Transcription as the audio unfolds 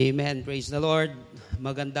Amen. Praise the Lord.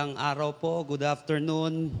 Magandang araw po. Good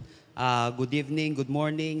afternoon. Good evening. Good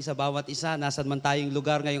morning sa bawat isa. Nasaan man tayong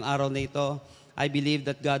lugar ngayong araw na ito. I believe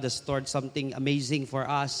that God has stored something amazing for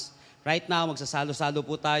us. Right now, magsasalo-salo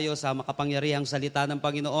po tayo sa makapangyarihang salita ng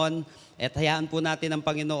Panginoon. At hayaan po natin ang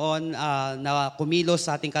Panginoon na kumilos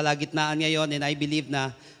sa ating kalagitnaan ngayon. And I believe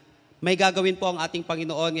na may gagawin po ang ating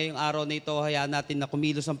Panginoon ngayong araw na ito. Hayaan natin na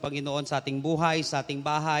kumilos ang Panginoon sa ating buhay, sa ating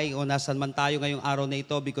bahay, o nasan man tayo ngayong araw na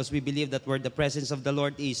ito, because we believe that where the presence of the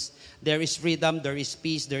Lord is, there is freedom, there is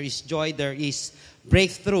peace, there is joy, there is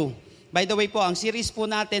breakthrough. By the way po, ang series po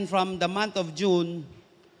natin from the month of June,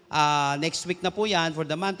 next week na po yan, for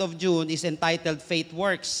the month of June, is entitled Faith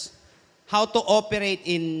Works. How to operate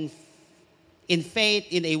in faith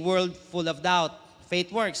in a world full of doubt. Faith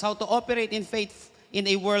Works. How to operate in faith in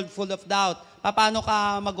a world full of doubt. Paano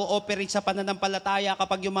ka mag-ooperate sa pananampalataya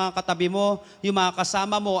kapag yung mga katabi mo, yung mga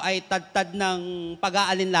kasama mo ay tad-tad ng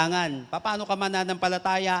pag-aalinlangan? Paano ka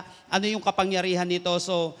mananampalataya? Ano yung kapangyarihan nito?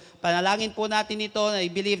 So, panalangin po natin ito. I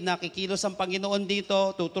believe na kikilos ang Panginoon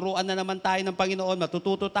dito. Tuturuan na naman tayo ng Panginoon.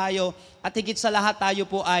 Matututo tayo. At higit sa lahat tayo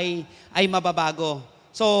po ay mababago.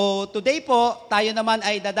 So, today po, tayo naman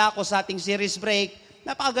ay dadako sa ating series break.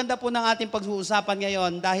 Napakaganda po ng ating pag-uusapan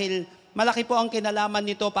ngayon dahil malaki po ang kinalaman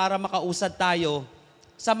nito para makausad tayo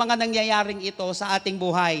sa mga nangyayaring ito sa ating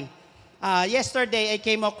buhay. Yesterday, I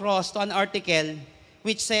came across to an article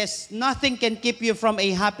which says, nothing can keep you from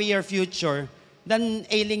a happier future than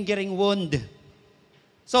a lingering wound.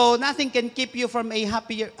 So, nothing can keep you from a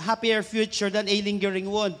happier future than a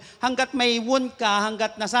lingering wound. Hanggat may wound ka,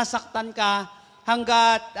 hanggat nasasaktan ka,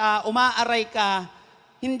 hanggat umaaray ka,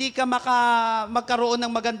 hindi ka magkaroon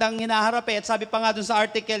ng magandang hinaharap. At sabi pa nga dun sa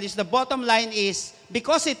article is the bottom line is,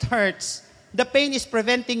 because it hurts, the pain is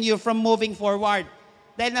preventing you from moving forward.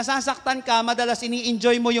 Dahil nasasaktan ka, madalas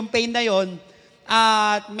ini-enjoy mo yung pain na yon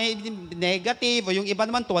at may negative, o yung iba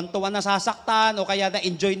naman tuwan-tuwan nasasaktan, o kaya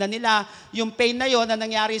na-enjoy na nila yung pain na yon na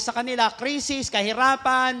nangyari sa kanila, crisis,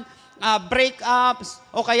 kahirapan, breakups,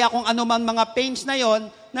 o kaya kung ano man mga pains na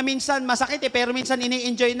yon na minsan masakit pero minsan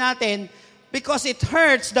ini-enjoy natin. Because it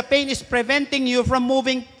hurts, the pain is preventing you from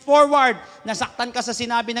moving forward. Nasaktan ka sa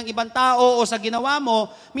sinabi ng ibang tao o sa ginawa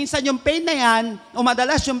mo, minsan yung pain na yan, o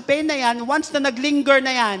madalas yung pain na yan, once na naglinger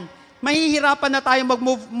na yan, mahihirapan na tayo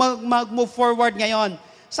mag-move forward ngayon.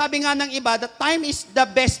 Sabi nga ng iba, the time is the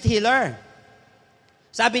best healer.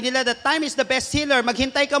 Sabi nila, the time is the best healer.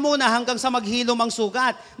 Maghintay ka muna hanggang sa maghilom ang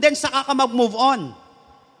sugat. Then saka ka mag-move on.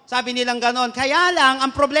 Sabi nilang ganon. Kaya lang,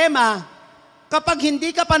 ang problema, kapag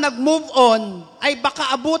hindi ka pa nag-move on, ay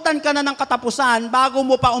baka abutan ka na ng katapusan bago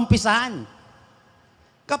mo pa umpisahan.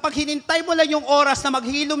 Kapag hinintay mo lang yung oras na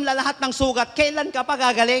maghilom na lahat ng sugat, kailan ka pa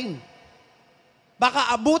gagaling?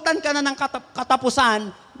 Baka abutan ka na ng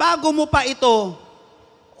katapusan bago mo pa ito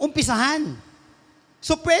umpisahan.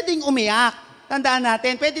 So pwedeng umiyak. Tandaan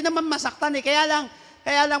natin, pwede naman masaktan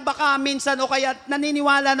Kaya lang baka minsan o kaya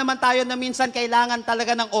naniniwala naman tayo na minsan kailangan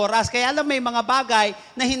talaga ng oras. Kaya lang may mga bagay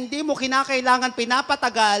na hindi mo kinakailangan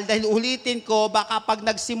pinapatagal dahil ulitin ko, baka pag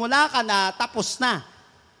nagsimula ka na, tapos na.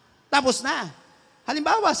 Tapos na.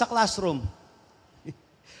 Halimbawa sa classroom.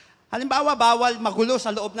 Halimbawa, bawal magulo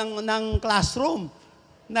sa loob ng classroom.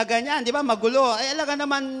 Na ganyan, di ba? Magulo. Ay, alaga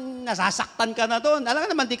naman, nasasaktan ka na doon. Alaga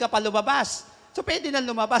naman, di ka pa lumabas. So, pwede na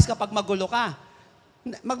lumabas kapag magulo ka.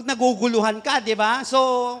 Naguguluhan ka, di ba?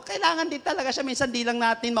 So, kailangan din talaga siya. Minsan di lang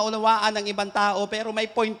natin maunawaan ng ibang tao, pero may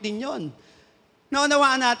point din yon.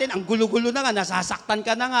 Naunawaan natin, ang gulo-gulo na nga, nasasaktan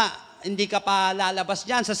ka na nga, hindi ka pa lalabas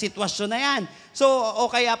dyan sa sitwasyon na yan. So, o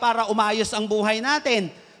kaya para umayos ang buhay natin.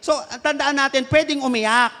 So, tandaan natin, pwedeng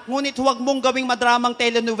umiyak, ngunit huwag mong gawing madramang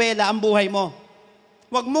telenovela ang buhay mo.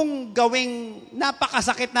 Huwag mong gawing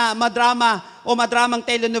napakasakit na madrama o madramang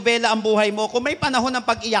telenovela ang buhay mo. Kung may panahon ng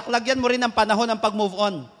pag-iyak, lagyan mo rin ng panahon ng pag-move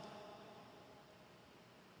on.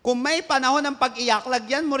 Kung may panahon ng pag-iyak,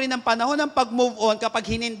 lagyan mo rin ng panahon ng pag-move on kapag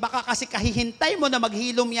baka kasi kahihintay mo na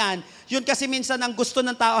maghilom yan. Yun kasi minsan ang gusto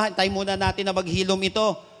ng tao, hintay muna natin na maghilom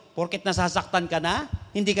ito. Porket nasasaktan ka na,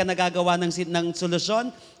 hindi ka nagagawa ng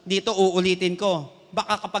solusyon, dito uulitin ko.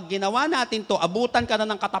 Baka kapag ginawa natin to, abutan ka na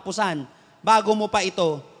ng katapusan bago mo pa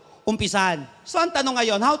ito umpisahan. So ang tanong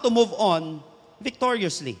ngayon, how to move on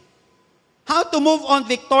victoriously? How to move on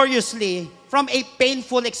victoriously from a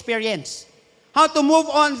painful experience? How to move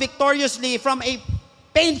on victoriously from a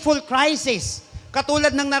painful crisis?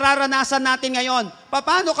 Katulad ng nararanasan natin ngayon.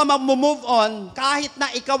 Paano ka mag-move on kahit na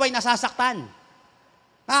ikaw ay nasasaktan?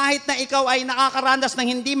 Kahit na ikaw ay nakakaranas ng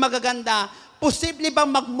hindi magaganda, posible bang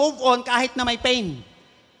mag-move on kahit na may pain?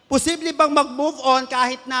 Posible bang mag-move on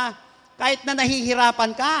kahit na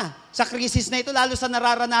nahihirapan ka sa krisis na ito, lalo sa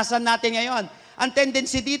nararanasan natin ngayon? Ang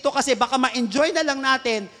tendency dito kasi baka ma-enjoy na lang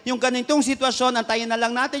natin yung ganitong sitwasyon, antayin na lang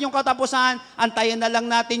natin yung katapusan, antayin na lang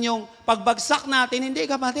natin yung pagbagsak natin. Hindi,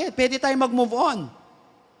 kapatid, pwede tayo mag-move on.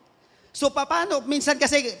 So, paano? Minsan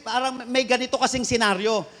kasi parang may ganito kasing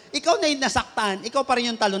senaryo. Ikaw na yung nasaktan, ikaw pa rin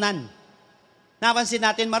yung talunan. Napansin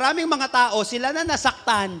natin, maraming mga tao, sila na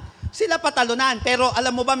nasaktan, sila patalunan. Pero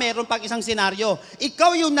alam mo ba, meron pang isang senaryo.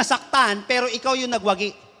 Ikaw yung nasaktan, pero ikaw yung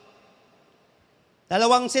nagwagi.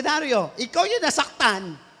 Dalawang senaryo. Ikaw yung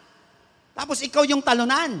nasaktan, tapos ikaw yung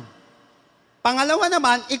talunan. Pangalawa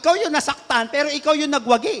naman, ikaw yung nasaktan, pero ikaw yung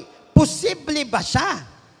nagwagi. Posible ba siya?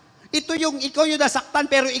 Ito yung ikaw yung nasaktan,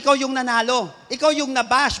 pero ikaw yung nanalo. Ikaw yung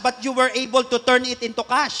nabash, but you were able to turn it into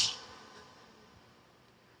cash.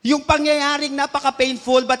 Yung pangyayaring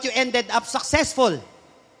napaka-painful, but you ended up successful.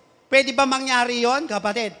 Pwede ba mangyari yon,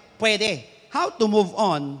 kapatid? Pwede. How to move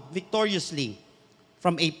on victoriously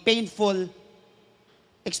from a painful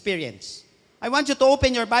experience. I want you to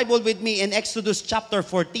open your Bible with me in Exodus chapter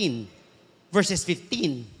 14, verses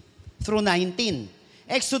 15 through 19.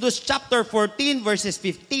 Exodus chapter 14, verses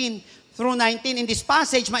 15 through 19. In this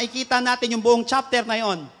passage, makikita natin yung buong chapter na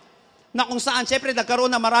yon, na kung saan, siyempre,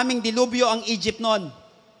 nagkaroon na maraming dilubyo ang Egypt noon.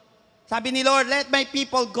 Sabi ni Lord, let my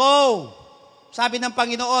people go. Sabi ng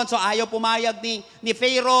Panginoon, so ayaw pumayag ni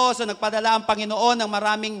Pharaoh, so nagpadala ang Panginoon ng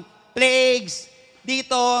maraming plagues.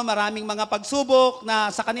 Dito, maraming mga pagsubok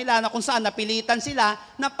na sa kanila na kung saan napilitan sila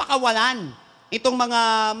na pakawalan itong mga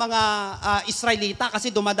Israelita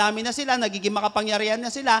kasi dumadami na sila, nagiging makapangyarihan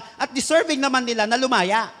na sila at deserving naman nila na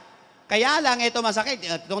lumaya. Kaya lang, ito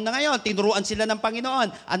masakit. Itong na ngayon, tinuruan sila ng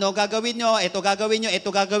Panginoon. Ano gagawin nyo? Ito gagawin nyo, ito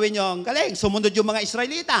gagawin nyo. Ang galing, sumunod yung mga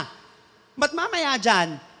Israelita. But mamaya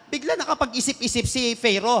dyan, bigla nakapag-isip-isip si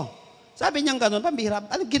Pharaoh. Sabi niyang ganun, pambihira,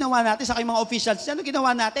 ano ginawa natin sa kayong mga officials? Ano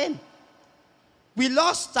ginawa natin? We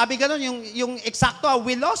lost, sabi gano'n, yung eksakto,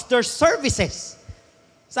 we lost their services.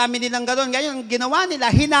 Sabi nilang gano'n, ngayon, ginawa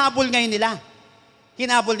nila, hinabol ngayon nila.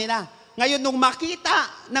 Hinabol nila. Ngayon, nung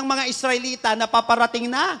makita ng mga Israelita na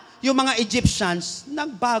paparating na yung mga Egyptians,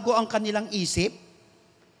 nagbago ang kanilang isip.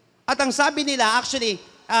 At ang sabi nila, actually,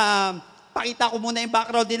 pakita ko muna yung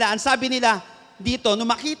background nila. Ang sabi nila dito,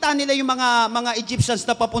 nung makita nila yung mga Egyptians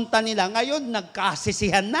na papunta nila, ngayon,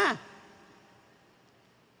 nagkasisihan na.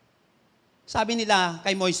 Sabi nila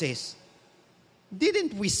kay Moises,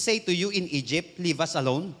 didn't we say to you in Egypt, leave us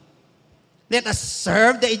alone? Let us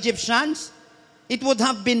serve the Egyptians? It would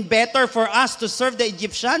have been better for us to serve the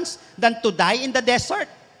Egyptians than to die in the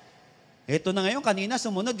desert. Ito na ngayon, kanina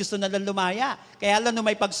sumunod, gusto na lang lumaya. Kaya lang nung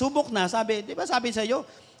may pagsubok na, sabi, di ba sabi sa iyo,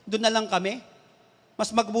 doon na lang kami.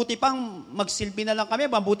 Mas magbuti pang magsilbi na lang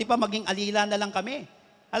kami, mabuti pa maging alila na lang kami.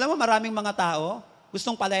 Alam mo, maraming mga tao,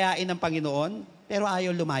 gustong palayain ng Panginoon, pero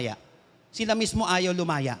ayaw lumaya. Sila mismo ayaw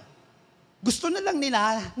lumaya. Gusto na lang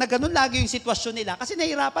nila na ganun lagi yung sitwasyon nila kasi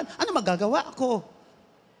nahihirapan. Ano magagawa ko?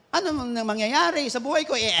 Ano mangyayari sa buhay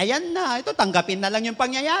ko? Ayan na. Ito, tanggapin na lang yung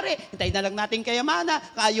pangyayari. Hintayin na lang natin kayamana,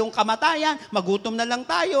 yung kamatayan, magutom na lang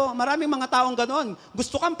tayo. Maraming mga taong ganun.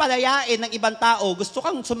 Gusto kang palayain ng ibang tao. Gusto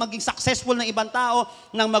kang maging successful ng ibang tao,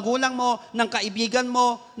 ng magulang mo, ng kaibigan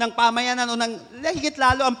mo, ng pamayanan, o ng higit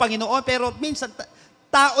lalo ang Panginoon. Pero minsan,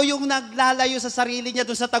 tao yung naglalayo sa sarili niya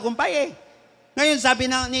doon sa tagumpay eh. Ngayon,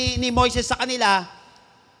 sabi ni Moises sa kanila,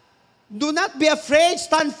 do not be afraid,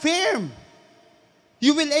 stand firm.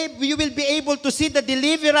 You will be able to see the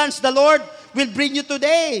deliverance the Lord will bring you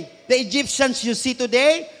today. The Egyptians you see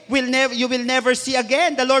today, you will never see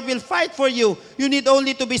again. The Lord will fight for you. You need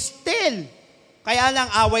only to be still. Kaya lang,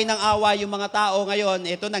 away ng away yung mga tao ngayon,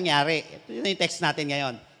 ito nangyari. Ito yung text natin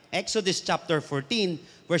ngayon. Exodus chapter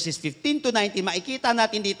 14, verses 15 to 19, makikita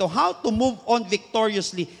natin dito how to move on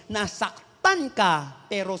victoriously. Nasaktan ka,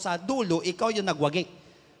 pero sa dulo, ikaw yung nagwagi.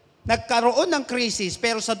 Nagkaroon ng crisis,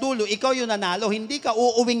 pero sa dulo, ikaw yung nanalo. Hindi ka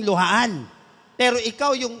uuwing luhaan. Pero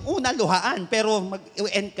ikaw yung una luhaan, pero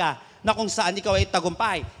mag-end ka na kung saan ikaw ay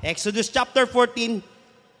tagumpay. Exodus chapter 14,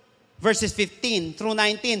 verses 15 through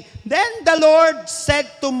 19. Then the Lord said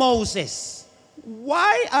to Moses,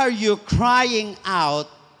 why are you crying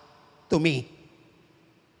out to me?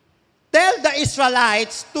 Tell the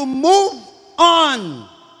Israelites to move on.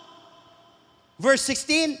 Verse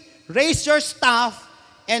 16, raise your staff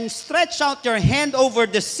and stretch out your hand over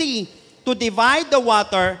the sea to divide the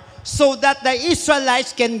water so that the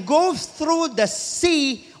Israelites can go through the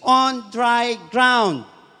sea on dry ground.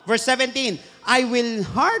 Verse 17, I will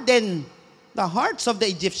harden the hearts of the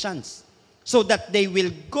Egyptians so that they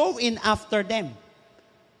will go in after them.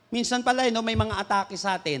 Minsan pala, may mga atake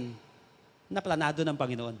sa atin na planado ng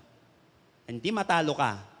Panginoon. Hindi matalo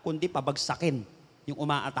ka, kundi pabagsakin yung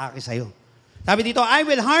umaatake sa'yo. Sabi dito, I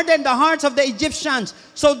will harden the hearts of the Egyptians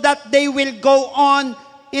so that they will go on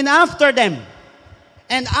in after them.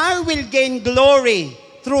 And I will gain glory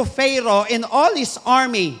through Pharaoh and all his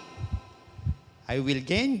army. I will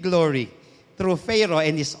gain glory through Pharaoh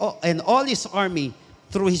and all his army,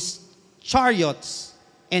 through his chariots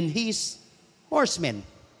and his horsemen.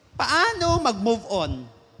 Paano mag-move on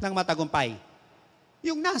ng matagumpay?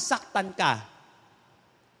 Yung nasaktan ka,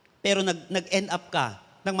 pero nag-end up ka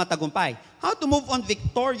ng matagumpay. How to move on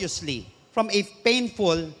victoriously from a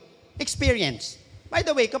painful experience. By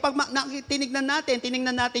the way, kapag tinignan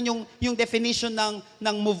natin yung definition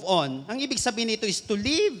ng move on, ang ibig sabihin nito is to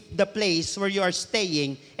leave the place where you are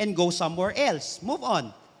staying and go somewhere else. Move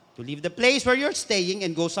on. To leave the place where you're staying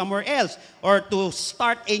and go somewhere else. Or to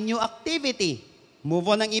start a new activity. Move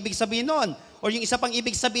on ang ibig sabihin nun. Or yung isa pang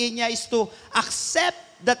ibig sabihin niya is to accept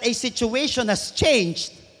that a situation has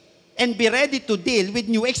changed and be ready to deal with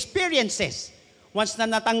new experiences. Once na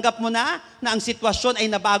natanggap mo na ang sitwasyon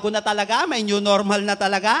ay nabago na talaga, may new normal na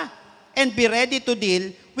talaga, and be ready to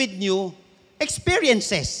deal with new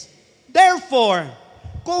experiences. Therefore,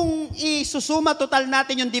 kung isusuma total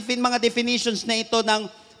natin yung mga definitions na ito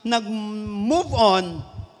ng nag-move on,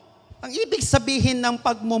 ang ibig sabihin ng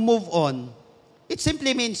pag-move on, it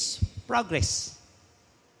simply means progress.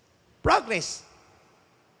 Progress.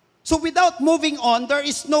 So without moving on, there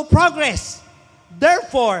is no progress.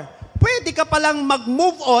 Therefore, pwede ka palang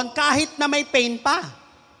mag-move on kahit na may pain pa.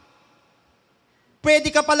 Pwede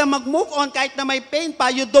ka palang mag-move on kahit na may pain pa.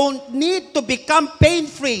 You don't need to become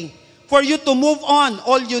pain-free for you to move on.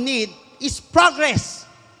 All you need is progress.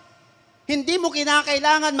 Hindi mo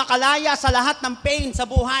kinakailangan makalaya sa lahat ng pain sa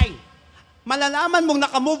buhay. Malalaman mong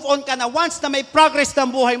naka-move on ka na once na may progress ng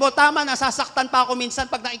buhay mo. Tama, nasasaktan pa ako minsan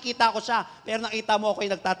pag nakikita ko siya. Pero nakita mo ako'y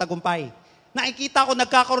nagtatagumpay. Nakikita ko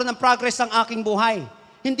nagkakaroon ng progress ang aking buhay.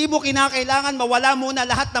 Hindi mo kinakailangan mawala muna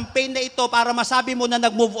lahat ng pain na ito para masabi mo na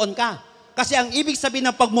nag-move on ka. Kasi ang ibig sabihin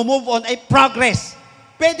ng pag-move on ay progress.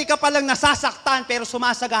 Pwede ka palang nasasaktan pero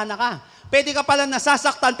sumasagana ka. Pwede ka palang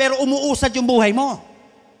nasasaktan pero umuusad yung buhay mo.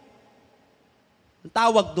 Ang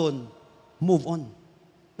tawag doon, move on.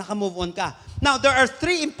 Naka-move on ka. Now, there are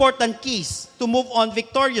 3 important keys to move on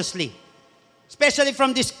victoriously. Especially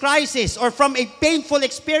from this crisis or from a painful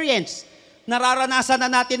experience. Nararanasan na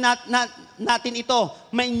natin ito.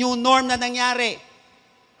 May new norm na nangyari.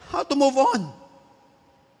 How to move on?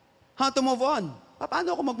 How to move on?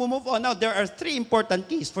 Paano ako mag-move on? Now, there are 3 important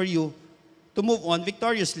keys for you to move on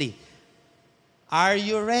victoriously. Are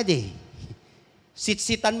you ready?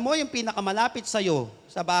 Sitsitan mo yung pinakamalapit sa'yo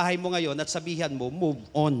sa bahay mo ngayon at sabihan mo, move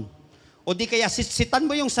on. O di kaya sitsitan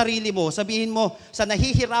mo yung sarili mo, sabihin mo sa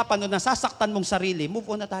nahihirapan o nasasaktan mong sarili, move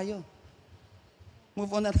on na tayo.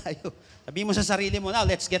 Move on na tayo. Sabihin mo sa sarili mo, now,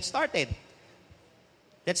 let's get started.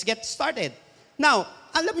 Let's get started. Now,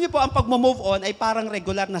 alam niyo po, ang pag-move on ay parang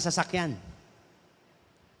regular na sasakyan.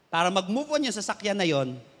 Para mag-move on yung sasakyan na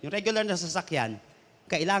yon, yung regular na sasakyan,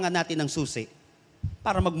 kailangan natin ng susi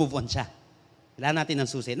para mag-move on siya. Kailangan natin ng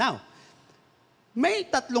susi. Now, may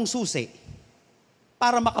 3 susi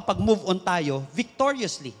para makapag-move on tayo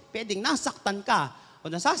victoriously. Pwedeng nasaktan ka o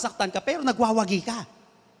nasasaktan ka pero nagwawagi ka.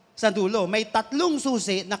 Sa dulo, may 3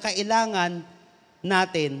 susi na kailangan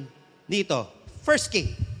natin dito. First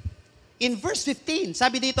key. In verse 15,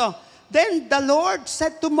 sabi dito, Then the Lord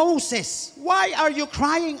said to Moses, Why are you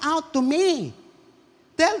crying out to me?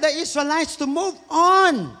 Tell the Israelites to move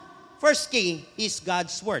on. First key is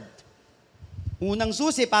God's word. Unang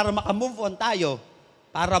susi para makamove on tayo,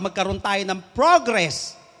 para magkaroon tayo ng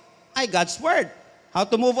progress, ay God's word. How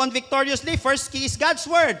to move on victoriously? First key is God's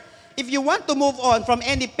word. If you want to move on from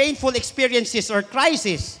any painful experiences or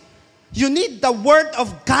crisis, you need the word of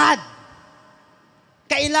God.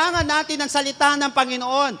 Kailangan natin ng salita ng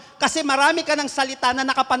Panginoon kasi marami ka ng salita na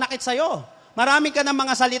nakapanakit sa'yo. Marami ka ng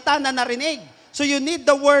mga salita na narinig. So you need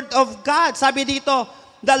the word of God. Sabi dito,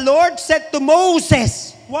 the Lord said to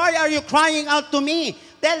Moses, Why are you crying out to me?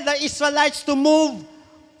 Tell the Israelites to move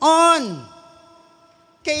on.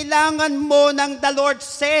 Kailangan mo ng the Lord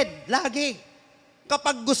said, lagi.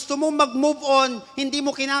 Kapag gusto mo mag-move on, hindi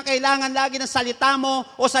mo kinakailangan lagi ng salita mo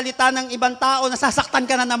o salita ng ibang tao, nasasaktan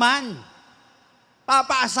ka na naman.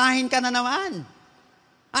 Papaasahin ka na naman.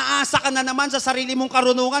 Aasa ka na naman sa sarili mong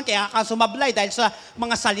karunungan, kaya ka sumablay dahil sa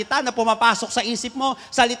mga salita na pumapasok sa isip mo,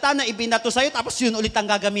 salita na ibinato sa'yo, tapos yun ulit ang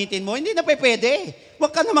gagamitin mo. Hindi na pwede.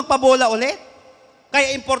 Huwag ka na magpabola ulit.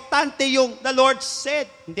 Kaya importante yung the Lord said.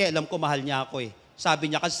 Hindi, alam ko mahal niya ako eh. Sabi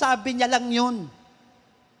niya, kasi sabi niya lang yun.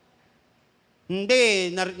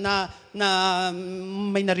 Hindi,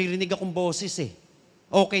 may naririnig akong boses eh.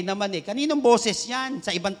 Okay naman eh. Kaninong boses yan?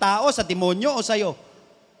 Sa ibang tao, sa demonyo o sa'yo?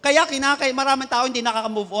 Kaya maraming tao hindi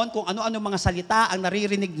nakaka-move on kung ano-ano mga salita ang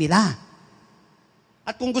naririnig nila.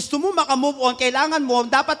 At kung gusto mo maka-move on, kailangan mo,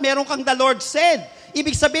 dapat meron kang the Lord said.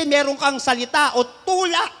 Ibig sabihin, meron kang salita o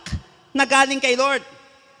tulak na galing kay Lord.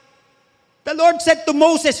 The Lord said to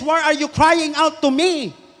Moses, "Why are you crying out to me?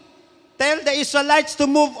 Tell the Israelites to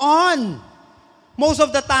move on." Most of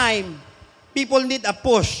the time, people need a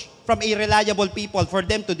push from a reliable people for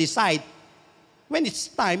them to decide when it's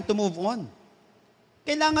time to move on.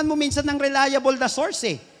 Kailangan mo minsan ng reliable na source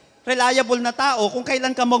eh. Reliable na tao kung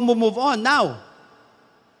kailan ka mag-move on. Now,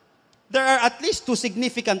 there are at least two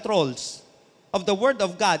significant roles of the Word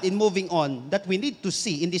of God in moving on that we need to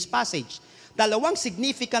see in this passage. Dalawang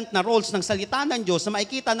significant na roles ng salita ng Diyos na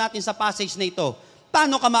makikita natin sa passage na ito.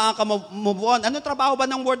 Paano ka makaka-move on? Ano trabaho ba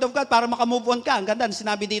ng Word of God para maka-move on ka? Ang ganda na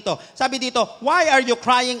sinabi dito. Sabi dito, "Why are you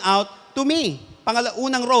crying out to me?"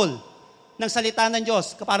 Unang role ng salita ng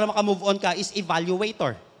Diyos para maka-move on ka is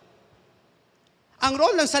evaluator. Ang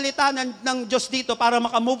role ng salita ng Diyos dito para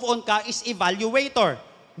maka-move on ka is evaluator.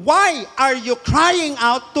 Why are you crying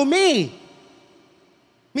out to me?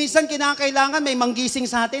 Minsan kinakailangan may manggising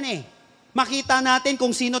sa atin eh. Makita natin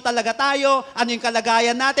kung sino talaga tayo, ano yung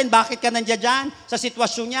kalagayan natin, bakit ka nandiyan dyan, sa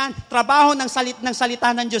sitwasyon yan. Trabaho ng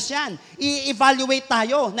salita ng Diyos yan. I-evaluate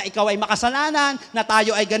tayo na ikaw ay makasalanan, na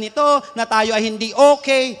tayo ay ganito, na tayo ay hindi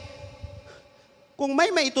okay. Kung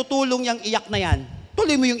may maitutulong yung iyak na yan,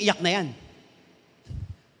 tuloy mo yung iyak na yan.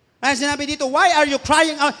 Kaya sinabi dito, "Why are you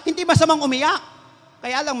crying out?" Hindi masamang umiyak.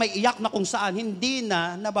 Kaya lang may iyak na kung saan hindi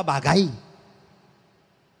na nababagay.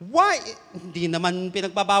 Why? Hindi naman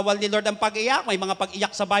pinagbabawal ni Lord ang pag-iyak. May mga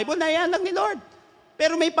pag-iyak sa Bible na yan lang ni Lord.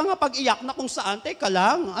 Pero may pang pag-iyak na kung saan, teka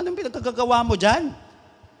lang, anong pinagkagagawa mo dyan?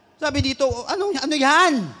 Sabi dito, ano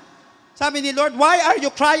yan? Sabi ni Lord, "Why are you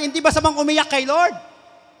crying?" Hindi ba samang umiyak kay Lord?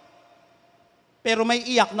 Pero may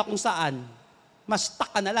iyak na kung saan, mas stuck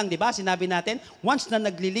ka na lang, di ba? Sinabi natin, once na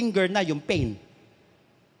naglilinger na yung pain,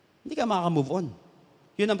 hindi ka makaka-move on.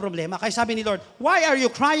 Yun ang problema. Kaya sabi ni Lord, "Why are you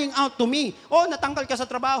crying out to me?" Oo, natanggal ka sa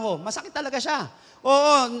trabaho. Masakit talaga siya.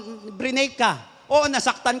 Oo, brinake ka. Oo,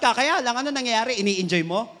 nasaktan ka. Kaya lang, ano nangyayari? Ini-enjoy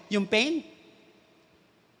mo yung pain?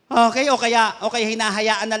 Okay, o kaya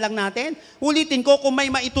hinahayaan na lang natin. Ulitin ko, kung may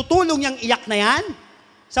maitutulong yung iyak na yan,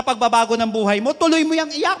 sa pagbabago ng buhay mo, tuloy mo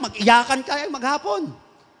yung iyak. Mag-iyakan ka maghapon.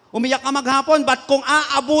 Umiyak ka maghapon, but kung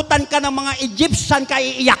aabutan ka ng mga Egyptian,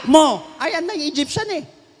 kaiiyak mo. Ayan na yung Egyptian eh.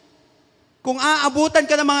 Kung aabutan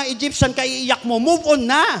ka ng mga Egyptian, kaiiyak mo, move on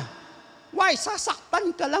na. Why?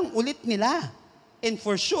 Sasaktan ka lang ulit nila. And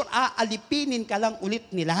for sure, aalipinin ka lang ulit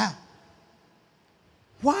nila.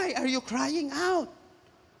 Why are you crying out?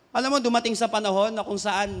 Alam mo, dumating sa panahon na kung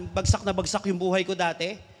saan bagsak na bagsak yung buhay ko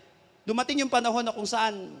dati. Dumating yung panahon na kung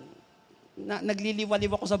saan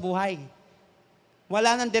nagliliwaliw ako sa buhay.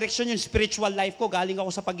 Wala nang direksyon yung spiritual life ko. Galing ako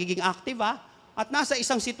sa pagiging active At nasa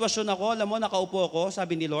isang sitwasyon ako, alam mo, nakaupo ako,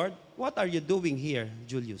 sabi ni Lord, "What are you doing here,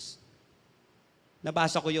 Julius?"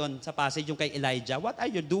 Nabasa ko yon sa passage yung kay Elijah. "What are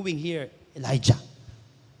you doing here, Elijah?"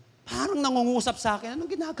 Parang nangungusap sa akin, "Anong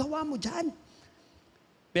ginagawa mo dyan?"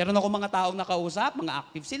 Pero ako mga taong nakausap, mga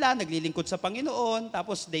active sila, naglilingkod sa Panginoon,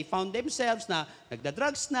 tapos they found themselves na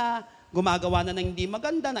nagda-drugs na, gumagawa na ng hindi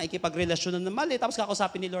maganda, na ikipagrelasyon na mali, tapos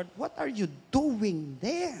kakausapin ni Lord, "What are you doing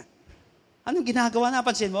there?" Anong ginagawa?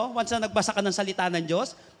 Napansin mo? Once na nagbasa ka ng salita ng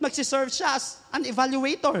Diyos, magsiserve siya as an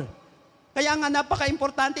evaluator. Kaya nga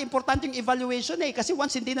importante yung evaluation Kasi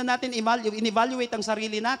once hindi na natin in-evaluate ang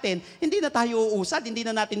sarili natin, hindi na tayo uusad, hindi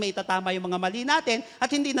na natin maitatama yung mga mali natin, at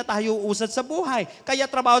hindi na tayo uusad sa buhay. Kaya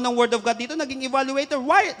trabaho ng Word of God dito, naging evaluator.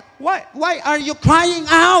 Why are you crying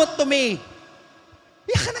out to me?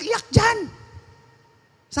 Iyak ka nag-iyak dyan.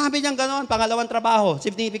 Sabi niyang gano'n, pangalawang trabaho,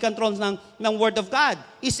 significant role ng Word of God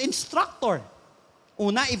is instructor.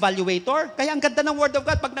 Una, evaluator. Kaya ang ganda ng Word of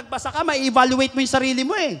God, pag nagbasa ka, may-evaluate mo yung sarili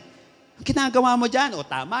mo Ang ginagawa mo dyan,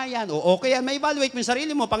 tama yan, okay yan, may-evaluate mo yung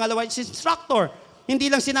sarili mo. Pangalawa, is instructor. Hindi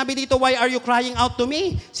lang sinabi dito, "Why are you crying out to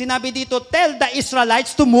me?" Sinabi dito, "Tell the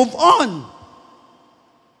Israelites to move on."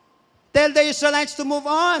 Tell the Israelites to move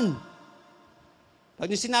on. Pag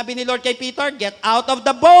sinabi ni Lord kay Peter, "Get out of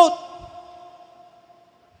the boat."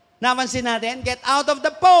 Napansin natin, get out of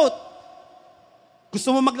the boat.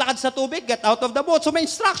 Gusto mo maglakad sa tubig, get out of the boat. So may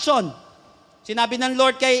instruction. Sinabi ng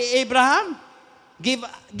Lord kay Abraham, give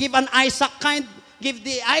Isaac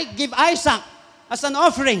as an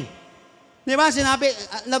offering. Di ba? Sinabi,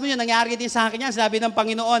 alam mo yun, nangyari din sa akin yan. Sinabi ng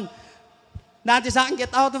Panginoon, dati sa akin,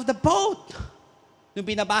 get out of the boat. Nung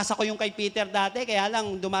binabasa ko yung kay Peter dati, kaya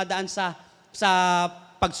lang dumadaan sa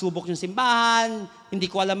pagsubok yung simbahan, hindi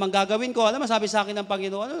ko alam ang gagawin ko. Alam mo, sabi sa akin ng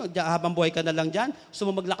Panginoon, habang buhay ka na lang dyan, gusto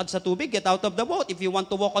mo maglakad sa tubig, get out of the boat. If you want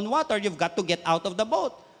to walk on water, you've got to get out of the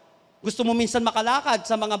boat. Gusto mo minsan makalakad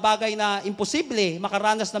sa mga bagay na imposible,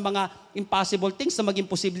 makaranas ng mga impossible things na maging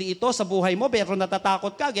posible ito sa buhay mo, pero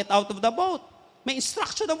natatakot ka, get out of the boat. May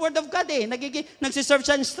instruction ng Word of God eh. Nagsiserve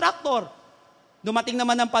siya instructor. Dumating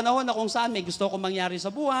naman ang panahon na kung saan may gusto kong mangyari sa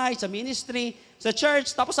buhay, sa ministry, sa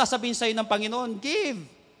church, tapos sasabihin sa'yo ng Panginoon, give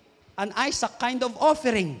an Isaac kind of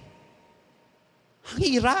offering. Ang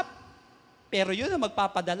hirap. Pero yun ang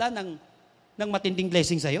magpapadala ng matinding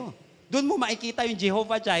blessing sa'yo. Doon mo makikita yung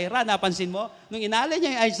Jehovah Jireh. Napansin mo? Nung inalay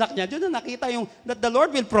niya yung Isaac niya, doon na nakita yung that the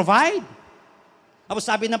Lord will provide. Tapos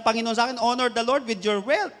sabi ng Panginoon sa akin, honor the Lord with your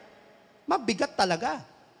wealth. Mabigat talaga.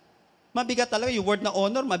 Mabigat talaga. Yung word na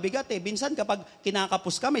honor, mabigat eh. Minsan kapag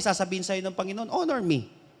kinakapos ka, may sasabihin sa'yo ng Panginoon, honor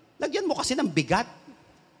me. Lagyan mo kasi ng bigat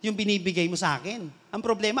yung binibigay mo sa akin. Ang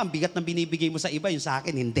problema, ang bigat ng binibigay mo sa iba, yung sa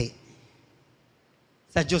akin, hindi.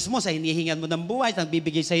 Sa Diyos mo, sa hinihingan mo ng buhay, sa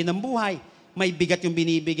nagbibigay sa'yo ng buhay, may bigat yung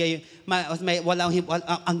binibigay,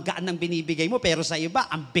 ang gaan ng binibigay mo, pero sa iba,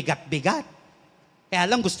 ang bigat-bigat. Kaya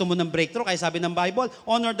lang, gusto mo ng breakthrough, kaya sabi ng Bible,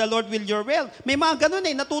 honor the Lord with your wealth. May mga ganun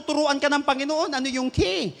eh, natuturuan ka ng Panginoon, ano yung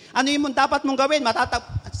key? Ano yung dapat mong gawin?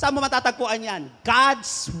 Saan mo matatagpuan yan?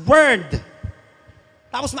 God's Word.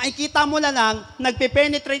 Tapos makikita mo na lang,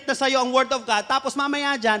 nagpe-penetrate na sa'yo ang Word of God, tapos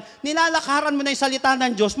mamaya dyan, nilalakaran mo na yung salita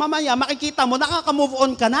ng Diyos, mamaya makikita mo, nakaka-move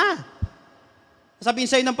on ka na. Sabihin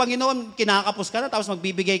sa'yo ng Panginoon, kinakapos ka na, tapos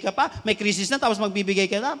magbibigay ka pa. May krisis na, tapos magbibigay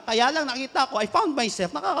ka na. Kaya lang nakita ko, I found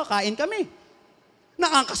myself, nakakakain kami.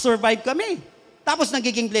 Nakaka-survive kami. Tapos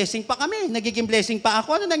nagiging blessing pa kami. Nagiging blessing pa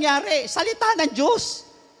ako. Ano nangyari? Salita ng Diyos.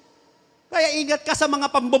 Kaya ingat ka sa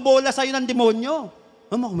mga pambobola sa'yo ng demonyo.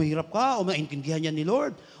 Mahirap ka, o maintindihan yan ni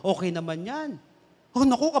Lord. Okay naman yan.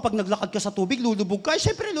 Naku, kapag naglakad ka sa tubig, lulubog ka.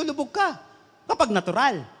 Siyempre, lulubog ka. Kapag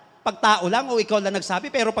natural. Pag tao lang o ikaw lang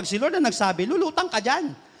nagsabi, pero pag si Lord na nagsabi, lulutang ka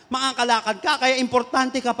dyan. Makakalakad ka. Kaya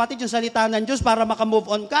importante kapatid yung salita ng Diyos para makamove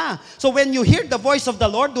on ka. So when you hear the voice of the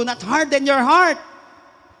Lord, do not harden your heart.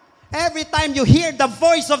 Every time you hear the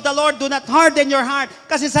voice of the Lord, do not harden your heart.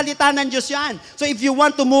 Kasi salita ng Diyos yan. So if you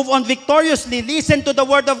want to move on victoriously, listen to the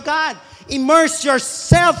Word of God. Immerse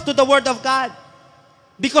yourself to the Word of God.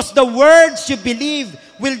 Because the words you believe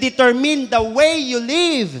will determine the way you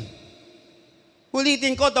live.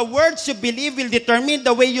 Ulitin ko, the words you believe will determine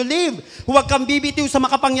the way you live. Huwag kang bibitiw sa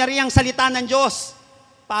makapangyarihang salita ng Diyos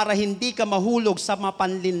para hindi ka mahulog sa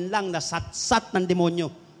mapanlinlang na satsat ng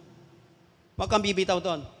demonyo. Huwag kang bibitaw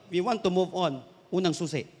doon. We want to move on. Unang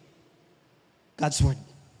susi. God's Word.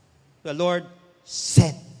 The Lord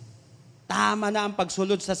said. Tama na ang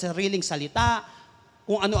pagsulod sa sariling salita.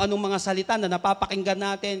 Kung ano-anong mga salita na napapakinggan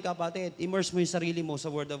natin, kapatid, immerse mo yung sarili mo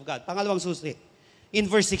sa Word of God. Pangalawang susi. In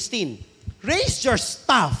verse 16, raise your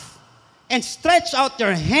staff and stretch out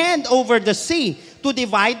your hand over the sea to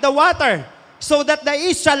divide the water so that the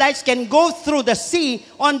Israelites can go through the sea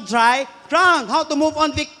on dry ground. How to move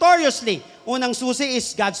on victoriously? Unang susi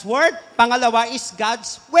is God's Word. Pangalawa is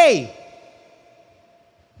God's way.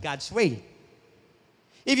 God's way.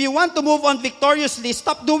 If you want to move on victoriously,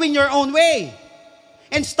 stop doing your own way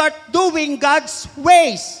and start doing God's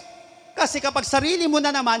ways. Kasi kapag sarili mo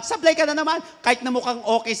na naman, sablay ka na naman. Kahit na mukhang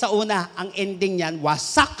okay sa una, ang ending niyan,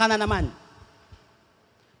 wasak ka na naman.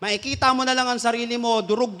 Makikita mo na lang ang sarili mo,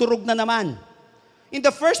 durug-durug na naman. In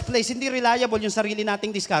the first place, hindi reliable yung sarili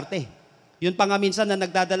nating diskarte. Yun pa nga minsan na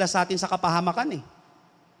nagdadala sa atin sa kapahamakan eh.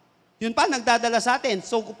 Yun pa, nagdadala sa atin.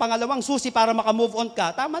 So, pangalawang susi para makamove on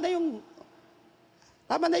ka, tama na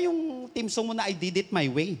yung team song mo na I did it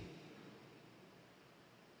my way.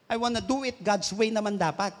 I wanna do it God's way naman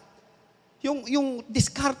dapat. Yung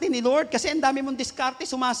diskarte ni Lord, kasi ang dami mong diskarte,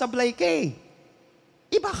 sumasablay ka eh.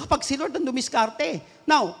 Iba kapag si Lord ang dumiskarte.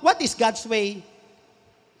 Now, what is God's way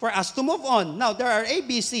for us to move on? Now, there are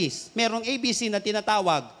ABCs. Merong ABC na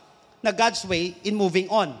tinatawag na God's way in moving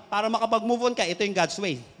on. Para makapag-move on ka, ito yung God's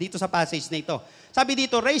way. Dito sa passage na ito. Sabi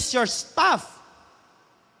dito, raise your staff.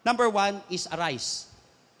 Number 1 is arise.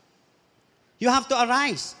 You have to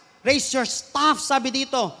arise. Raise your staff, sabi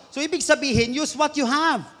dito. So, ibig sabihin, use what you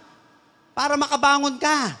have. Para makabangon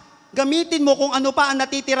ka. Gamitin mo kung ano pa ang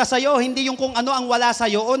natitira sa'yo, hindi yung kung ano ang wala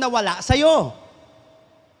sa'yo o nawala sa'yo.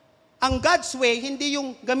 Ang God's way, hindi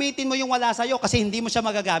yung gamitin mo yung wala sa'yo kasi hindi mo siya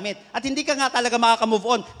magagamit. At hindi ka nga talaga makaka-move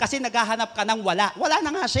on kasi naghahanap ka ng wala. Wala na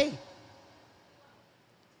nga siya.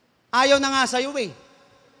 Ayaw na nga sa'yo eh.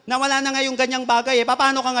 Nawala na nga yung ganyang bagay eh.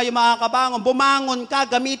 Paano ka ngayon makakabangon? Bumangon ka,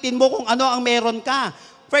 gamitin mo kung ano ang meron ka.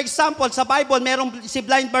 For example, sa Bible, merong si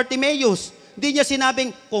blind Bartimaeus. Hindi niya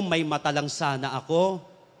sinabing, kung may mata lang sana ako,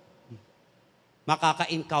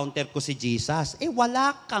 makaka-encounter ko si Jesus.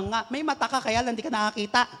 Wala ka nga. May mata ka, kaya lang hindi ka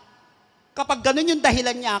nakakita. Kapag ganun yung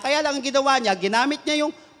dahilan niya, kaya lang ang ginawa niya, ginamit niya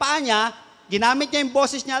yung paa niya, Ginamit niya yung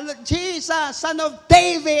boses niya, Jesus, Son of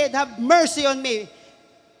David, have mercy on me.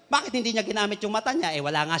 Bakit hindi niya ginamit yung mata niya?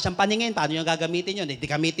 Wala nga siyang paningin. Paano niya gagamitin yun? Hindi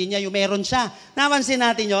gamitin niya yung meron siya. Napansin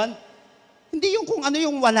natin yon? Hindi yung kung ano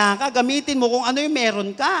yung wala ka, gamitin mo kung ano yung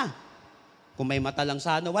meron ka. Kung may mata lang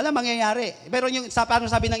sana, wala mangyayari. Pero yung,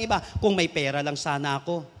 paano sabi ng iba, kung may pera lang sana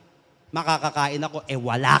ako, makakakain ako,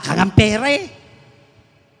 wala ka ng pera eh.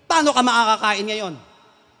 Paano ka makakakain ngayon?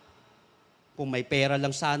 Kung may pera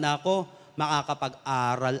lang sana ako,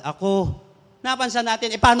 makakapag-aral ako. Napansin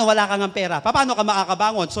natin, paano wala ka ng pera? Paano ka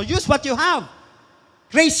makakabangon? So use what you have.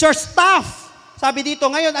 Raise your staff. Sabi dito,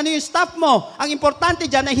 ngayon, ano yung staff mo? Ang importante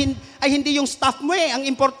dyan ay hindi yung staff mo eh. Ang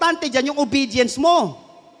importante dyan yung obedience mo.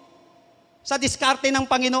 Sa diskarte ng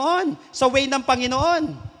Panginoon. Sa way ng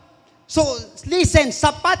Panginoon. So, listen,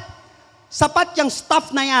 sapat yung staff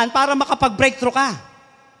na yan para makapag-breakthrough ka.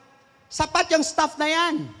 Sapat yung staff na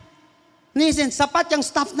yan. Listen, sapat yung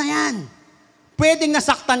staff na yan. Pwedeng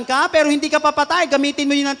nasaktan ka, pero hindi ka papatay. Gamitin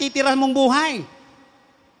mo yung natitira mong buhay.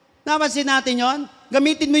 Napansin natin yon?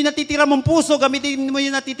 Gamitin mo yung natitira mong puso, gamitin mo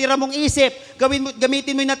yung natitira mong isip,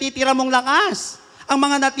 gamitin mo yung natitira mong lakas. Ang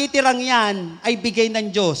mga natitirang yan ay bigay ng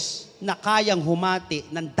Diyos na kayang humati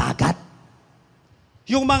ng dagat.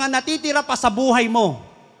 Yung mga natitira pa sa buhay mo,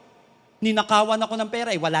 ninakawan ako ng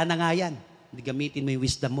pera, wala na nga yan. Gamitin mo yung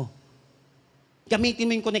wisdom mo. Gamitin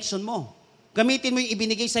mo yung connection mo. Gamitin mo yung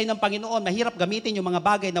ibinigay sa'yo ng Panginoon. Mahirap gamitin yung mga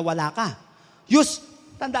bagay na wala ka.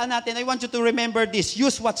 Tandaan natin, I want you to remember this.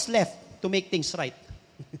 Use what's left to make things right.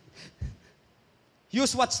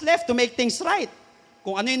 Use what's left to make things right.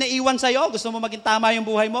 Kung ano yung naiwan sa'yo, gusto mo maging tama yung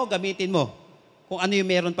buhay mo, gamitin mo. Kung ano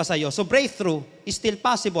yung meron pa sa'yo. So breakthrough is still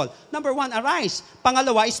possible. Number 1, arise.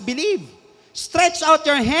 Pangalawa is believe. Stretch out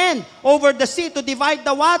your hand over the sea to divide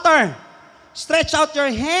the water. Stretch out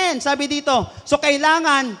your hand. Sabi dito. So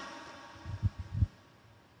kailangan,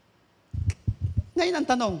 ngayon ang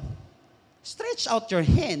tanong, stretch out your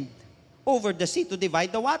hand over the sea to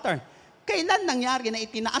divide the water. Kailan nangyari na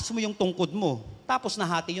itinaas mo yung tungkod mo, tapos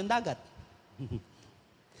nahati yung dagat?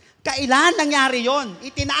 Kailan nangyari yon?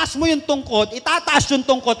 Itinaas mo yung tungkod, itataas yung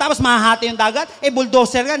tungkod, tapos mahahati yung dagat?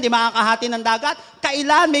 Bulldozer yan, di makakahati ng dagat.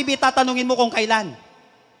 Kailan? Maybe tatanungin mo kung kailan.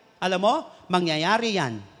 Alam mo, mangyayari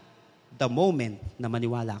yan the moment na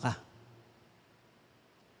maniwala ka.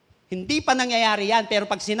 Hindi pa nangyayari yan, pero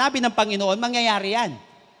pag sinabi ng Panginoon, mangyayari yan.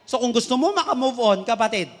 So kung gusto mo makamove on,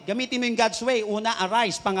 kapatid, gamitin mo yung God's way. Una,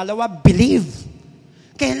 arise. Pangalawa, believe.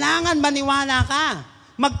 Kailangan maniwala ka.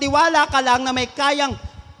 Magtiwala ka lang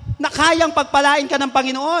na kayang pagpalain ka ng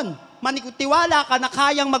Panginoon. Manitiwala ka na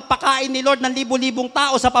kayang magpakain ni Lord ng libu-libong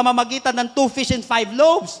tao sa pamamagitan ng 2 fish and 5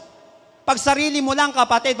 loaves. Pag sarili mo lang,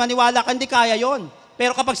 kapatid, maniwala ka, hindi kaya yon.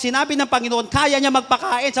 Pero kapag sinabi ng Panginoon, kaya niya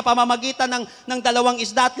magpakain sa pamamagitan ng 2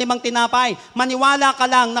 isda at 5 tinapay, maniwala ka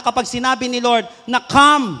lang na kapag sinabi ni Lord na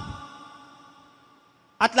come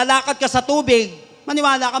at lalakad ka sa tubig,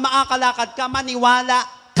 maniwala ka, makakalakad ka, maniwala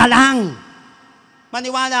ka lang.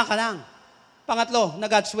 Maniwala ka lang. Pangatlo, na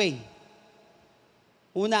God's way.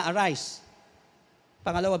 Una, arise.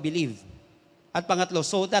 Pangalawa, believe. At pangatlo,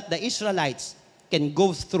 so that the Israelites can go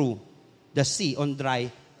through the sea on dry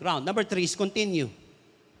ground. Number 3 is continue.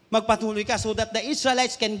 Magpatuloy ka so that the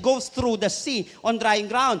Israelites can go through the sea on dry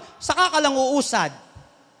ground. Saka ka lang uusad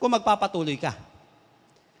kung magpapatuloy ka.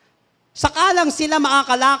 Saka lang sila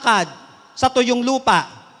makakalakad sa tuyong lupa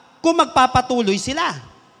kung magpapatuloy sila.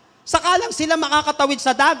 Saka lang sila makakatawid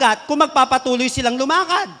sa dagat kung magpapatuloy silang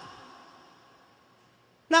lumakad.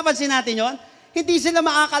 Napansin natin yon? Hindi sila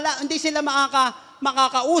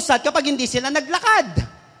makakausad kapag hindi sila naglakad.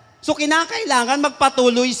 So kinakailangan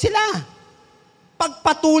magpatuloy sila.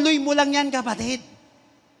 Pagpatuloy mo lang yan, kapatid.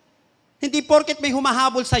 Hindi porket may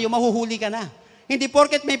humahabol sa'yo, mahuhuli ka na. Hindi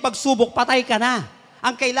porket may pagsubok, patay ka na.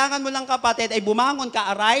 Ang kailangan mo lang, kapatid, ay bumangon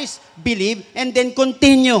ka, arise, believe, and then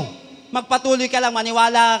continue. Magpatuloy ka lang,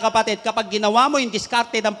 maniwala ka, kapatid. Kapag ginawa mo yung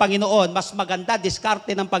diskarte ng Panginoon, mas maganda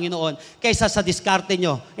diskarte ng Panginoon kaysa sa diskarte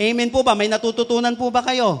nyo. Amen po ba? May natututunan po ba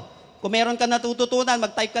kayo? Kung meron ka natututunan,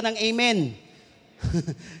 mag-type ka ng amen.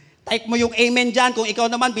 Type mo yung amen dyan. Kung ikaw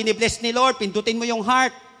naman, binibless ni Lord, pindutin mo yung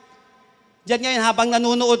heart. Dyan ngayon, habang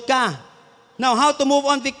nanunood ka. Now, how to move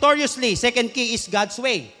on victoriously? Second key is God's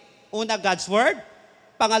way. Una, God's word.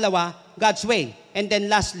 Pangalawa, God's way. And then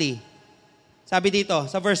lastly, sabi dito,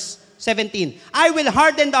 sa verse 17, I will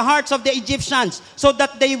harden the hearts of the Egyptians so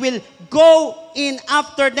that they will go in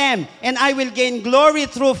after them, and I will gain glory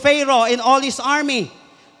through Pharaoh and all his army,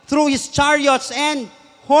 through his chariots and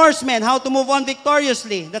horsemen. How to move on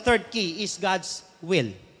victoriously? The third key is God's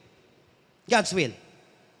will. God's will.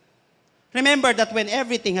 Remember that when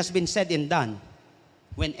everything has been said and done,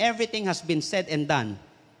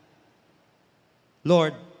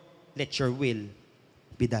 Lord, let your will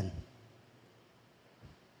be done.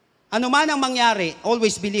 Ano man ang mangyari,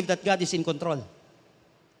 always believe that God is in control.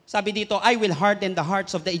 Sabi dito, I will harden the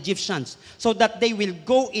hearts of the Egyptians so that they will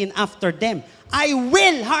go in after them. I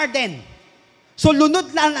will harden. So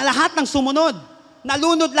lunod lahat ng sumunod.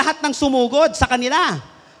 Nalunod lahat ng sumugod sa kanila.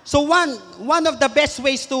 So one of the best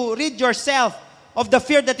ways to rid yourself of the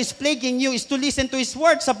fear that is plaguing you is to listen to His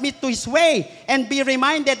word, submit to His way, and be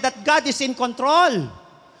reminded that God is in control.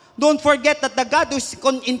 Don't forget that the God who is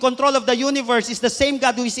in control of the universe is the same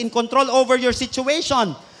God who is in control over your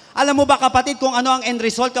situation. Alam mo ba, kapatid, kung ano ang end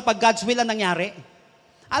result kapag God's will ang nangyari?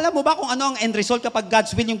 Alam mo ba kung ano ang end result kapag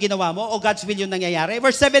God's will yung ginawa mo o God's will yung nangyayari?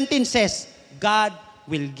 Verse 17 says, God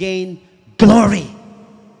will gain glory.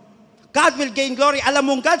 God will gain glory.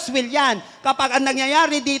 Alam mong God's will yan. Kapag ang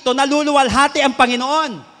nangyayari dito, naluluwalhati ang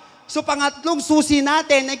Panginoon. So pangatlong susi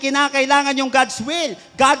natin ay kinakailangan yung God's will.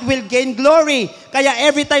 God will gain glory. Kaya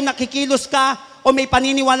every time nakikilos ka o may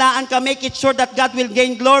paniniwalaan ka, make it sure that God will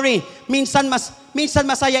gain glory. Minsan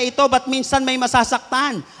masaya ito, but minsan may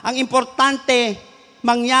masasaktan. Ang importante,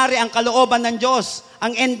 mangyari ang kalooban ng Diyos.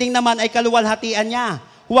 Ang ending naman ay kaluwalhatian niya.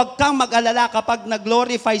 Huwag kang mag-alala kapag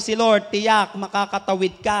nag-glorify si Lord, tiyak,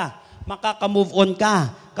 makakatawid ka, makaka-move on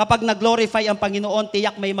ka. Kapag nag-glorify ang Panginoon,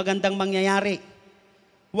 tiyak may magandang mangyayari.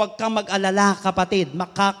 Huwag kang mag-alala, kapatid,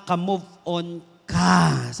 makaka-move on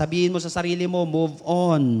ka. Sabihin mo sa sarili mo, move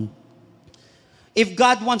on. If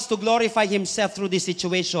God wants to glorify Himself through this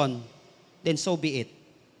situation, then so be it.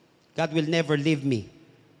 God will never leave me,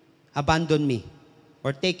 abandon me,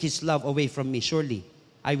 or take His love away from me. Surely,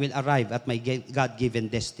 I will arrive at my God-given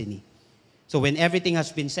destiny. So when everything has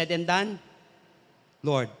been said and done,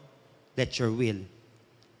 Lord, let your will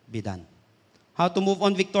be done. How to move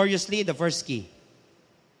on victoriously? The first key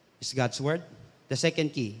is God's word. The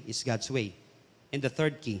second key is God's way. And the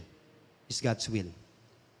third key is God's will.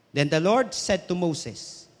 Then the Lord said to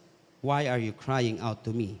Moses, why are you crying out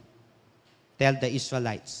to me? Tell the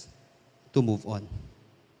Israelites to move on.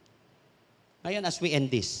 Ngayon, as we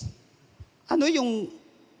end this, ano yung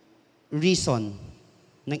reason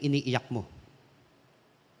ng iniiyak mo?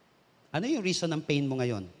 Ano yung reason ng pain mo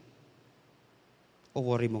ngayon? O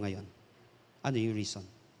worry mo ngayon? Ano yung reason?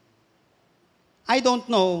 I don't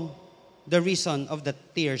know the reason of the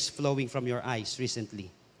tears flowing from your eyes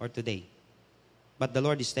recently or today. But the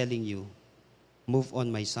Lord is telling you, move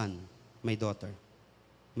on, my son, my daughter,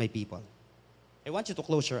 my people. I want you to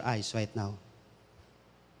close your eyes right now.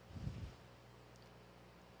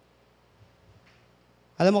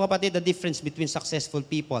 Alam mo, kapatid, the difference between successful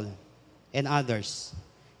people and others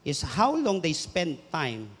is how long they spend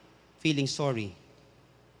time feeling sorry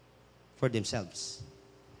for themselves.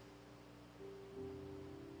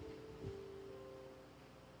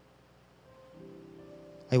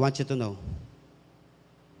 I want you to know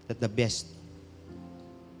that the best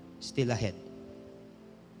is still ahead.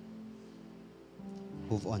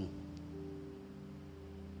 Move on.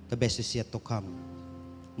 The best is yet to come.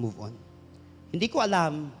 Move on. Hindi ko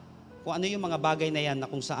alam kung ano yung mga bagay na yan na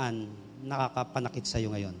kung saan nakakapanakit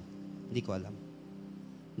sa'yo ngayon. Hindi ko alam.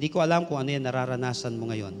 Hindi ko alam kung ano yan nararanasan mo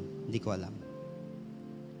ngayon. Hindi ko alam.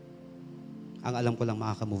 Ang alam ko lang,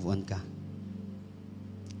 makaka-move on ka.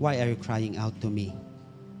 Why are you crying out to me?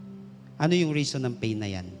 Ano yung reason ng pain na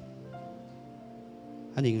yan?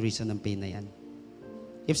 Ano yung reason ng pain na yan?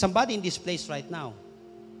 If somebody in this place right now,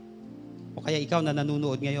 o kaya ikaw na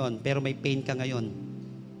nanunood ngayon, pero may pain ka ngayon,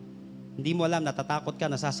 hindi mo alam, natatakot ka,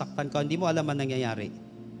 nasasaktan ka, hindi mo alam ang nangyayari.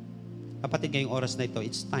 Kapatid, ngayong oras na ito,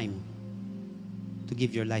 it's time to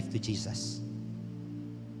give your life to Jesus.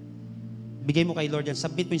 Bigay mo kay Lord yan.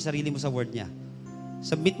 Submit mo yung sarili mo sa word niya.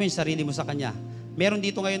 Submit mo yung sarili mo sa Kanya. Meron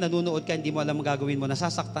dito ngayon, nanunood ka, hindi mo alam ang gagawin mo,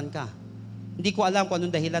 nasasaktan ka. Hindi ko alam kung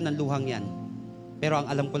anong dahilan ng luhang yan. Pero ang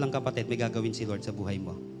alam ko lang, kapatid, may gagawin si Lord sa buhay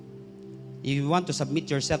mo. If you want to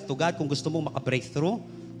submit yourself to God, kung gusto mo maka-breakthrough,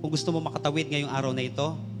 kung gusto mo makatawid ngayong araw na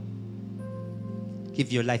ito,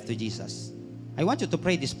 give your life to Jesus. I want you to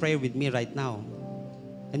pray this prayer with me right now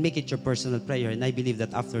and make it your personal prayer. And I believe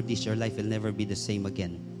that after this, your life will never be the same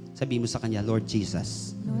again. Sabihin mo sa Kanya, Lord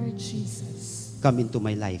Jesus, Lord Jesus, come into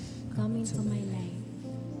my life. come into my life.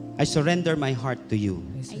 I surrender my heart to you.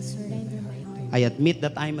 I surrender my heart. I admit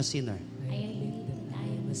that I'm a sinner, I admit that I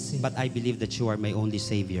am a sinner. but I believe that you are my only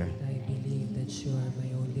Savior. I believe that you are my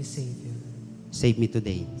only Savior. Save me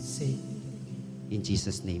today. Save me In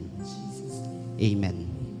Jesus' name. in Jesus' name. Amen.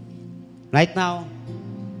 Right now,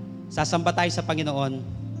 sasamba tayo sa Panginoon.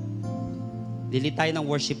 Lili tayo ng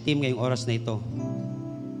worship team ngayong oras na ito.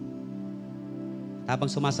 Habang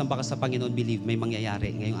sumasamba ka sa Panginoon, believe, may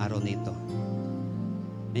mangyayari ngayong araw na ito.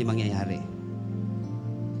 May mangyayari.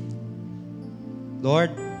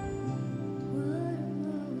 Lord,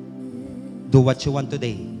 do what you want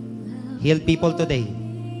today. Heal people today.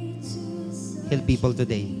 Heal people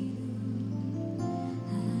today.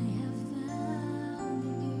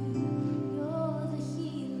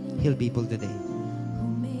 Heal people today.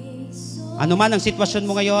 Ano man ang sitwasyon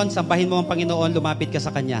mo ngayon, sambahin mo ang Panginoon, lumapit ka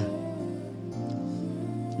sa Kanya.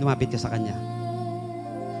 Lumapit ka sa Kanya.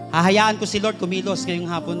 Hahayaan ko si Lord kumilos ngayong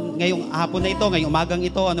hapon na ito, ngayong umagang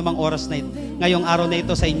ito, anumang oras na ito, ngayong araw na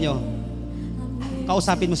ito sa inyo.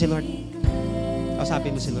 Kausapin mo si Lord.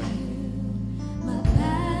 Kausapin mo si Lord.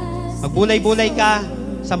 Magbulay-bulay ka,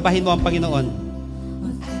 sambahin mo ang Panginoon.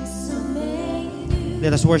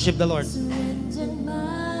 Let us worship the Lord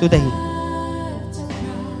today.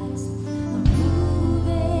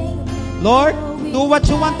 Lord, do what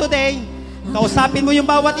you want today. Kausapin mo yung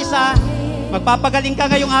bawat isa. Magpapagaling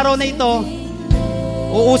ka ngayong araw na ito.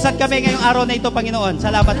 Uusad kami ngayong araw na ito, Panginoon.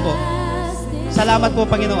 Salamat po. Salamat po,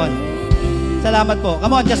 Panginoon. Salamat po.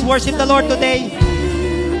 Come on, just worship the Lord today.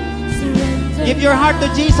 Give your heart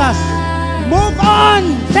to Jesus. Move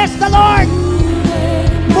on, says the Lord.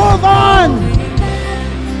 Move on.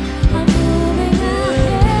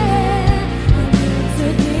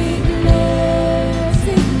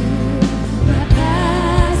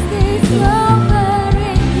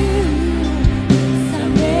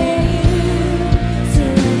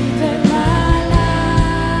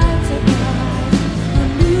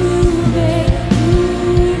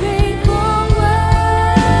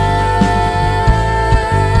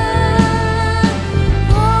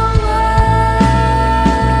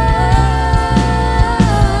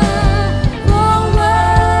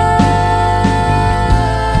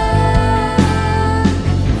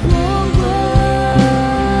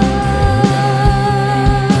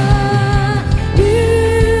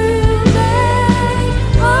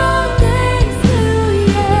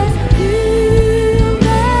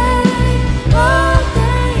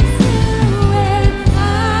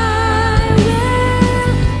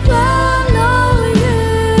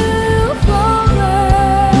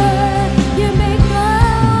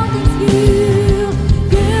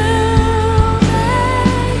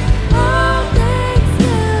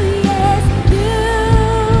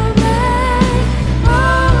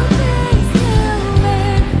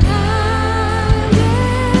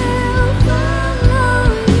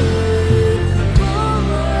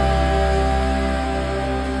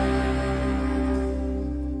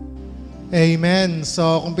 Amen.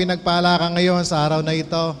 So kung pinagpala ka ngayon sa araw na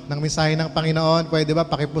ito ng mensahe ng Panginoon, pwede ba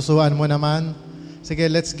pakipusuan mo naman? Sige,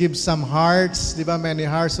 let's give some hearts, di ba? Many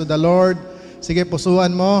hearts to the Lord. Sige,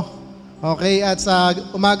 pusuan mo. Okay, at sa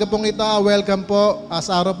umaga pong ito, welcome po.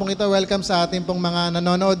 Sa araw pong ito, welcome sa ating pong mga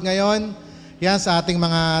nanonood ngayon. Yan, sa ating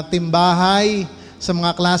mga timbahay, sa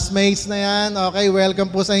mga classmates na yan. Okay, welcome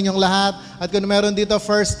po sa inyong lahat. At kung meron dito,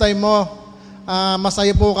 first time mo,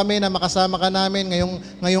 masaya po kami na makasama ka namin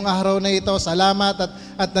ngayong araw na ito. Salamat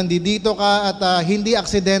at nandito ka at hindi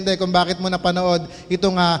aksidente kung bakit mo napanood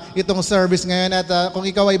itong service ngayon. At kung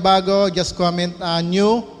ikaw ay bago, just comment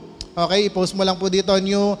new. Okay, i-post mo lang po dito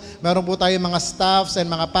new. Meron po tayong mga staffs and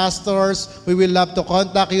mga pastors. We will love to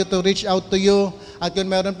contact you, to reach out to you. At kung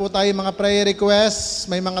meron po tayong mga prayer requests,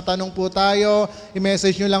 may mga tanong po tayo,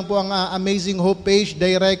 i-message nyo lang po ang Amazing Hope page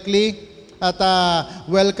directly. At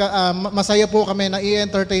masaya po kami na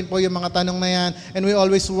i-entertain po yung mga tanong na yan. And we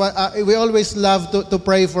always love to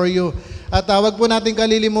pray for you. At wag po natin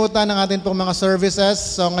kalilimutan ang ating pong mga services.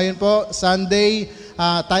 So ngayon po, Sunday,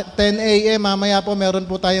 10 a.m. Mamaya po meron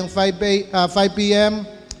po tayong 5 p.m.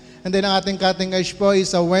 And then ang ating cutting edge po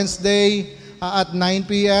is Wednesday at 9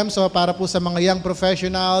 p.m. So para po sa mga young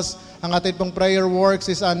professionals, ang ating pong prayer works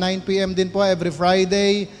is 9 p.m. din po every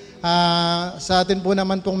Friday. Sa atin po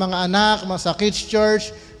naman pong mga anak, sa Kids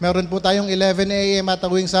Church, meron po tayong 11 a.m. at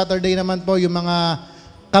tuwing Saturday naman po yung mga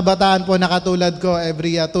kabataan po na katulad ko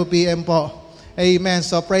every 2 p.m. po. Amen.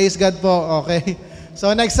 So praise God po. Okay.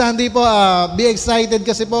 So next Sunday po, be excited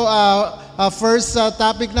kasi po first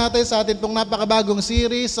topic natin sa atin pong napakabagong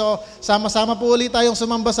series. So sama-sama po ulit tayong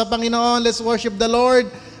sumamba sa Panginoon. Let's worship the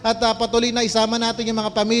Lord. At patuloy na isama natin yung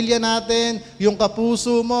mga pamilya natin, yung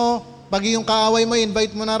kapuso mo, pag yung kaaway mo,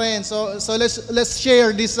 invite mo na rin. So let's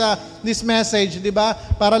share this message, di ba?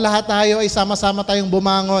 Para lahat tayo ay sama-sama tayong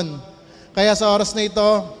bumangon. Kaya sa oras na ito,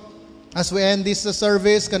 as we end this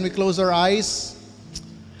service, can we close our eyes?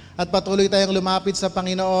 At patuloy tayong lumapit sa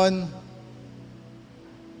Panginoon.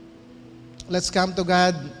 Let's come to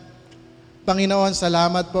God. Panginoon,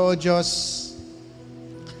 salamat po, O Diyos.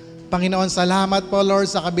 Panginoon, salamat po,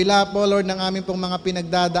 Lord, sa kabila po, Lord, ng aming pong mga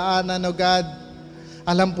pinagdadaanan, O God.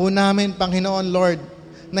 Alam po namin, Panginoon, Lord,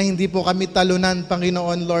 na hindi po kami talunan,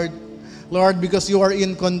 Panginoon, Lord. Lord, because you are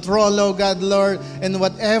in control, oh God, Lord. And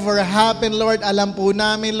whatever happened, Lord, alam po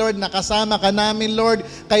namin, Lord, nakasama ka namin, Lord.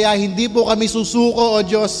 Kaya hindi po kami susuko, O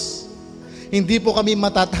Diyos. Hindi po kami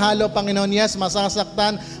matatalo, Panginoon. Yes,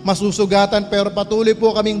 masasaktan, masusugatan, pero patuloy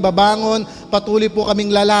po kaming babangon, patuloy po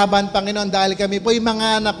kaming lalaban, Panginoon, dahil kami po ay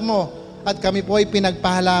mga anak mo at kami po ay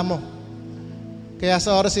pinagpahala mo. Kaya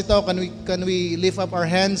sa oras ito, can we lift up our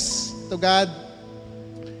hands to God?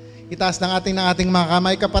 Itaas ng ating mga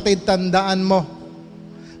kamay. Kapatid, tandaan mo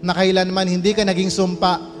na kailanman hindi ka naging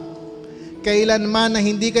sumpa. Kailanman na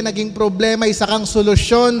hindi ka naging problema, isa kang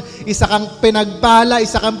solusyon, isa kang pinagpala,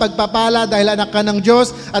 isa kang pagpapala dahil anak ka ng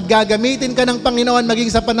Diyos at gagamitin ka ng Panginoon maging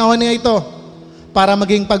sa panahon na ito para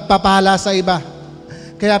maging pagpapala sa iba.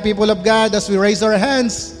 Kaya people of God, as we raise our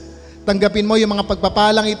hands, tanggapin mo yung mga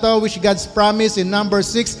pagpapalang ito which God's promise in number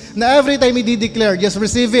 6 na every time He declare, just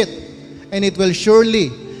receive it and it will surely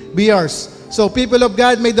be yours. So people of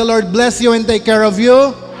God, may the Lord bless you and take care of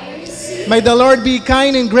you. May the Lord be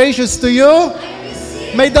kind and gracious to you.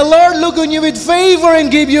 May the Lord look on you with favor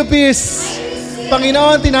and give you peace.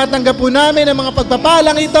 Panginoon, tinatanggap po namin ang mga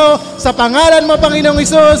pagpapalang ito sa pangalan mo, Panginoong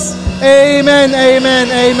Hesus. Amen, amen,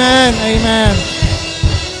 amen, amen.